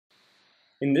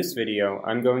In this video,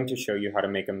 I'm going to show you how to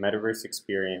make a Metaverse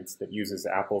experience that uses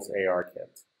Apple's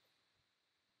ARKit.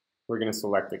 We're going to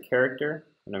select a character,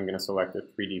 and I'm going to select a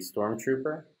 3D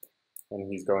Stormtrooper,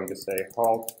 and he's going to say,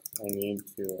 "Halt, I need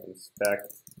to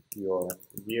inspect your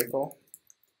vehicle."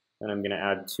 And I'm going to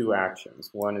add two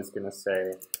actions. One is going to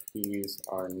say, "These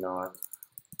are not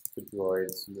the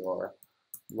droids you're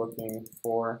looking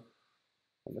for."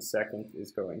 And the second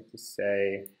is going to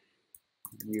say,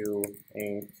 "You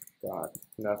ain't got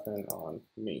nothing on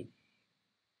me."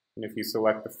 And if you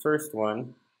select the first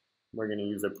one, we're going to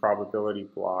use a probability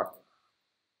block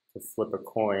to flip a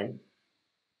coin.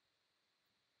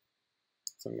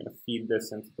 So I'm going to feed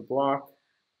this into the block,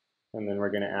 and then we're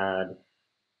going to add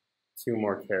two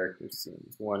more character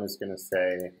scenes. One is going to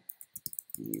say,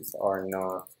 "These are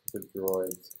not the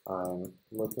droids I'm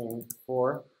looking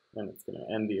for," and it's going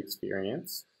to end the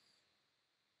experience.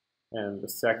 And the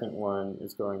second one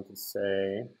is going to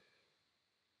say,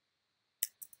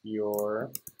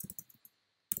 "Your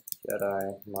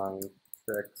Jedi mind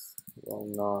tricks will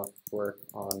not work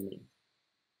on me."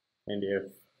 And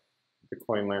if the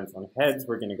coin lands on heads,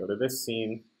 we're going to go to this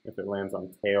scene. If it lands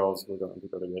on tails, we're going to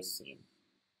go to this scene.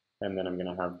 And then I'm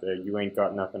going to have the "You ain't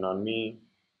got nothing on me"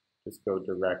 just go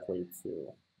directly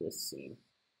to this scene.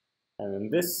 And in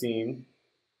this scene,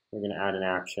 we're going to add an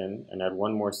action and add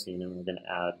one more scene, and we're going to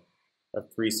add a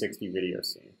 360 video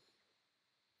scene.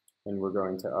 And we're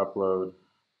going to upload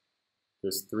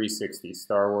this 360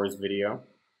 Star Wars video.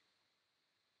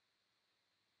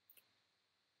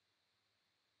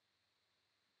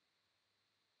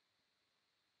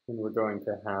 And we're going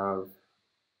to have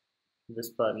this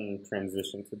button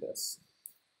transition to this.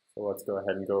 So let's go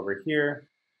ahead and go over here.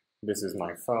 This is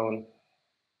my phone.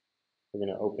 We're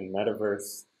going to open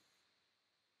Metaverse.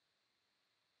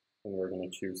 And we're going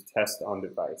to choose Test on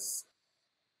Device.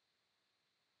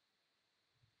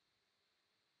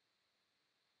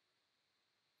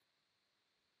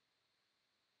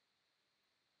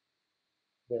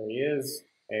 There he is,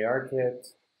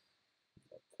 ARKit.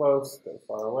 Go close, go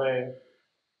far away,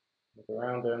 look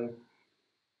around him.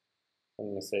 I'm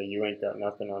going to say, "You ain't got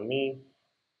nothing on me.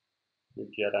 Your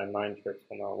Jedi mind tricks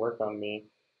will not work on me."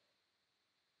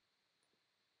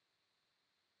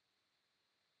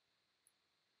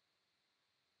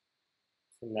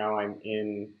 So now I'm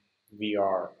in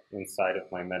VR inside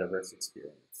of my Metaverse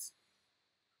experience.